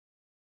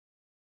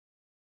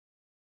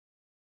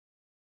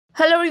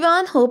Hello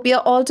everyone, hope you're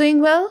all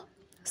doing well.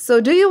 So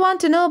do you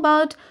want to know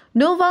about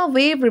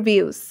Novawave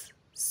reviews?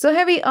 So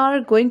here we are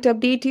going to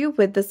update you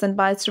with this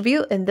unbiased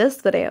review in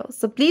this video.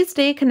 So please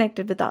stay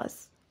connected with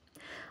us.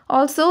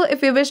 Also,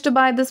 if you wish to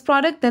buy this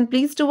product, then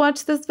please do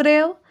watch this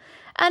video.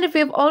 And if you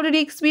have already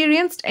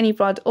experienced any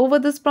fraud over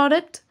this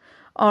product,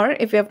 or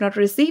if you have not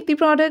received the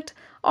product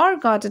or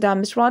got a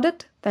damaged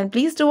product, then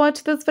please do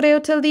watch this video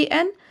till the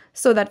end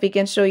so that we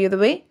can show you the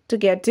way to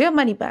get your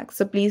money back.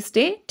 So please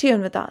stay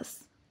tuned with us.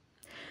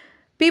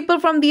 People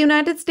from the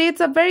United States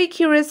are very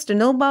curious to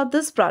know about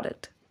this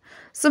product.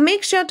 So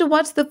make sure to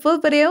watch the full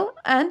video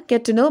and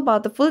get to know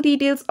about the full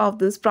details of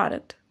this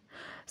product.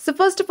 So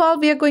first of all,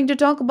 we are going to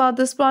talk about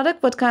this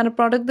product, what kind of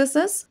product this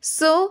is.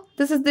 So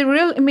this is the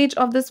real image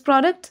of this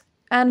product,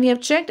 and we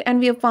have checked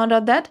and we have found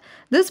out that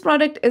this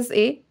product is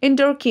a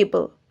indoor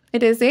cable.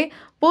 It is a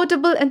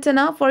portable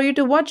antenna for you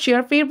to watch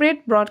your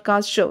favorite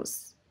broadcast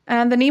shows.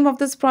 And the name of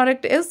this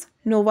product is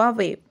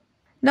Novawave.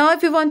 Now,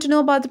 if you want to know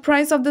about the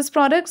price of this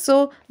product,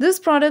 so this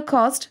product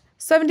cost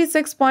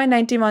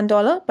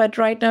 $76.91, but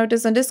right now it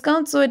is on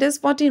discount, so it is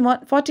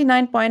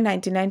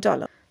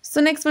 $49.99. So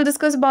next we'll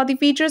discuss about the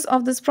features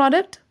of this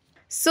product.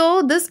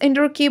 So this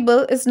indoor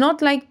cable is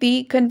not like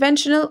the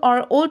conventional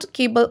or old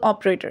cable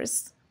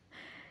operators.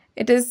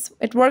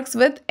 It works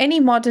with any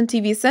modern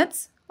TV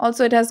sets.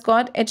 Also, it has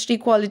got HD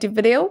quality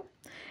video.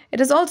 It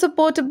is also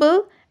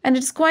portable and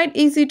it's quite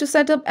easy to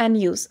set up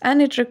and use,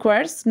 and it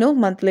requires no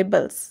monthly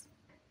bills.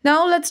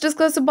 Now let's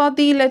discuss about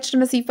the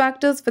legitimacy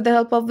factors with the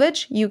help of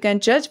which you can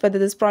judge whether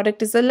this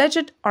product is a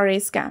legit or a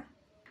scam.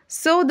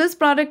 So this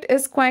product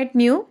is quite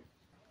new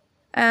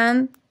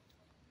and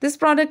this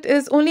product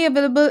is only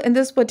available in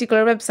this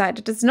particular website.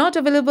 It is not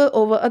available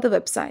over other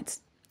websites.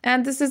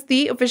 And this is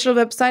the official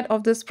website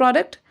of this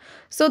product.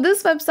 So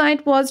this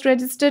website was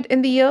registered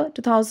in the year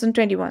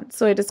 2021.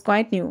 So it is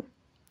quite new.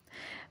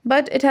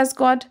 But it has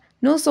got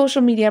no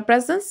social media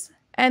presence.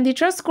 And the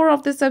trust score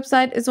of this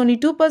website is only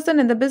 2%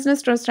 and the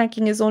business trust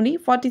ranking is only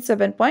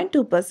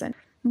 47.2%.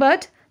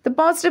 But the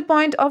positive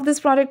point of this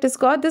product is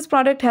this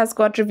product has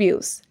got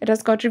reviews. It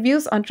has got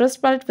reviews on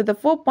Trustpilot with a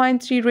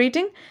 4.3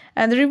 rating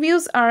and the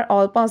reviews are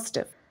all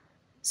positive.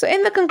 So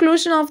in the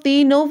conclusion of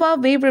the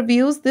Novawave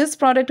reviews, this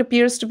product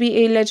appears to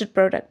be a legit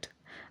product.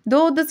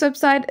 Though this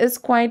website is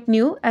quite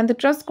new and the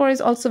trust score is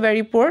also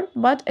very poor,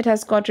 but it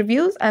has got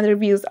reviews and the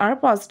reviews are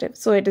positive.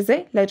 So it is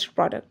a legit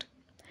product.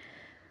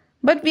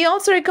 But we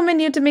also recommend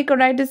you to make a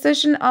right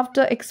decision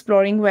after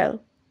exploring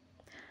well.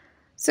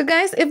 So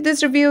guys, if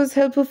this review is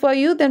helpful for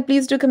you, then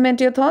please do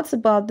comment your thoughts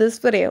about this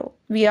video.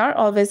 We are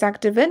always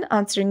active in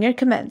answering your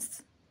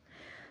comments.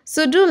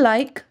 So do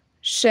like,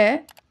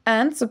 share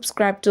and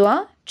subscribe to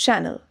our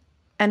channel.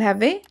 And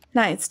have a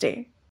nice day.